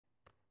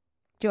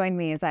Join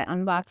me as I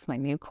unbox my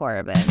new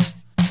Coravin.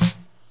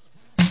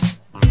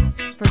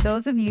 For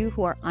those of you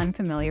who are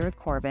unfamiliar with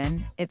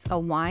Coravin, it's a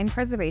wine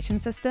preservation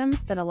system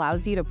that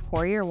allows you to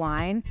pour your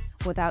wine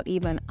without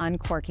even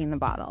uncorking the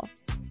bottle.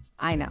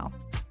 I know,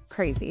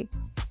 crazy.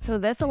 So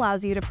this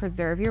allows you to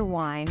preserve your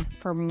wine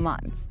for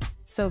months.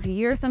 So if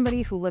you're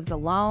somebody who lives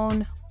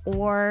alone,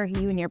 or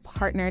you and your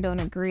partner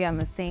don't agree on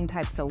the same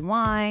types of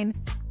wine,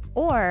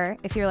 or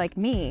if you're like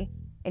me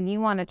and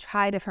you want to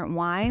try different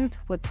wines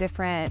with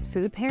different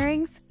food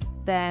pairings,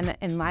 then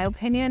in my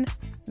opinion,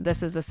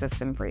 this is the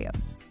system for you.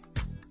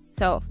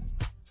 So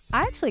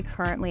I actually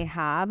currently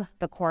have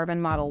the Coravin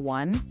Model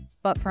 1,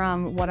 but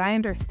from what I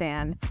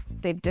understand,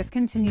 they've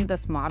discontinued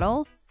this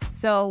model.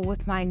 So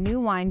with my new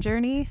wine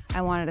journey,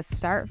 I wanted to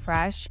start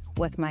fresh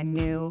with my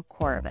new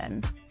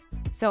Coravin.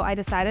 So I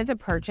decided to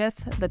purchase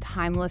the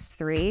Timeless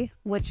 3,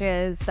 which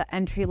is the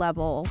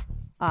entry-level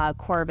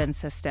Coravin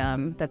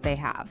system that they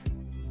have.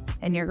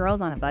 And your girl's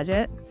on a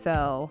budget,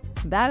 so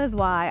that is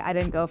why I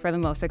didn't go for the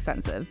most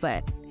expensive,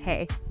 but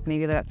hey,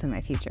 maybe that's in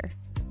my future.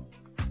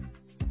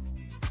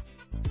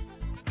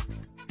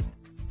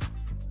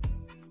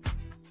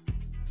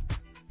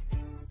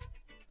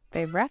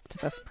 They've wrapped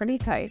this pretty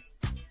tight.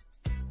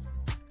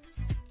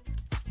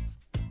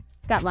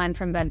 Got mine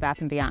from Bed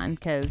Bath & Beyond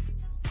because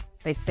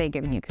they stay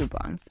giving you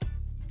coupons.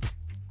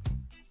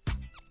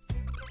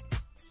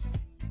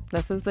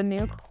 This is the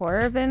new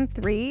Coravin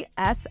 3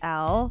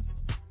 SL.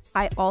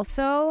 I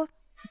also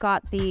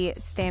got the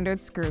standard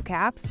screw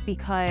caps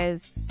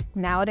because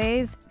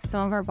nowadays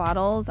some of our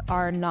bottles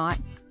are not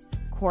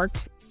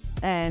corked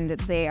and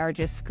they are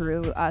just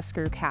screw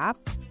cap.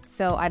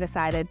 So I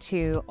decided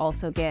to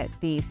also get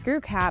the screw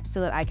cap so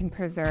that I can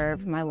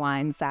preserve my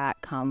wines that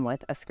come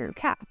with a screw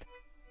cap.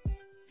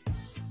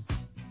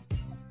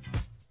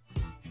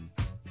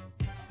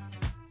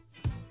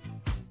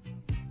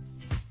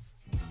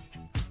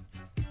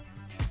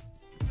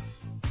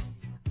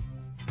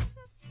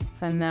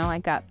 So now I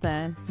got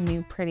the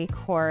new pretty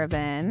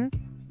Coravin.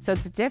 So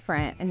it's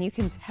different, and you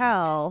can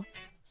tell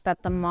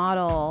that the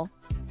model,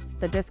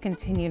 the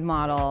discontinued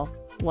model,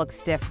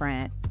 looks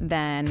different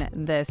than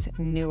this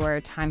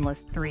newer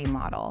Timeless 3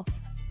 model.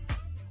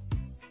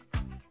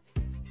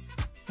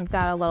 We've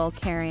got a little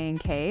carrying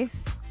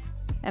case,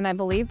 and I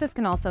believe this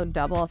can also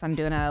double if I'm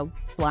doing a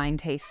blind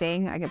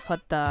tasting. I could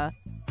put the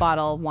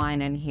bottle of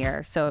wine in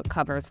here so it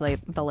covers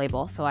the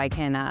label so I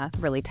can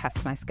really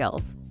test my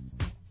skills.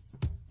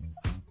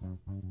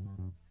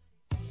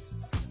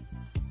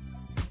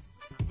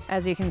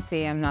 As you can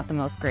see, I'm not the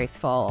most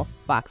graceful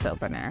box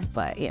opener,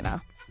 but you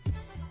know,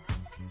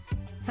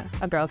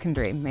 a girl can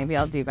dream. Maybe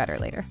I'll do better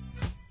later.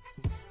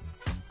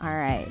 All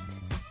right,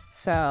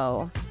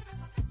 so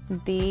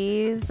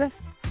these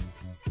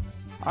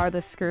are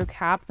the screw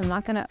caps. I'm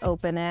not gonna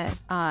open it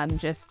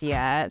just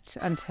yet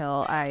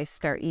until I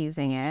start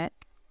using it,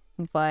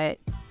 but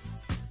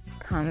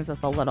comes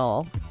with a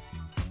little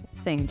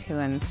thing to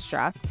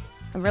instruct.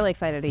 I'm really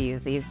excited to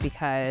use these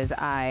because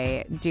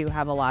I do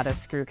have a lot of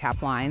screw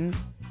cap wines.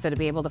 So to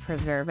be able to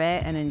preserve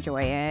it and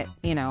enjoy it,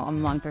 you know, a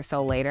month or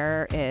so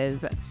later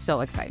is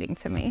so exciting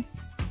to me.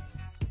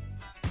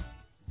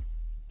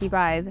 You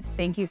guys,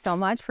 thank you so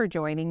much for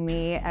joining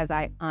me as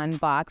I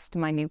unboxed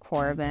my new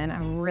Coravin.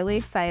 I'm really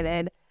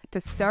excited to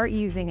start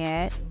using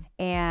it.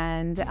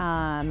 And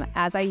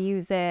as I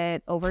use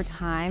it over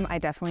time, I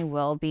definitely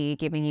will be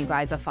giving you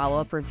guys a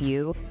follow-up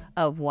review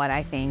of what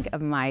I think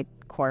of my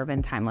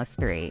Coravin Timeless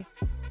 3.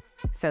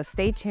 So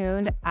stay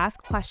tuned,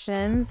 ask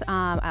questions.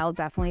 I'll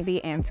definitely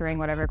be answering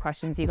whatever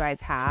questions you guys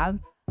have.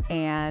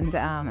 And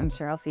I'm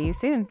sure I'll see you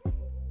soon.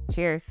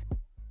 Cheers.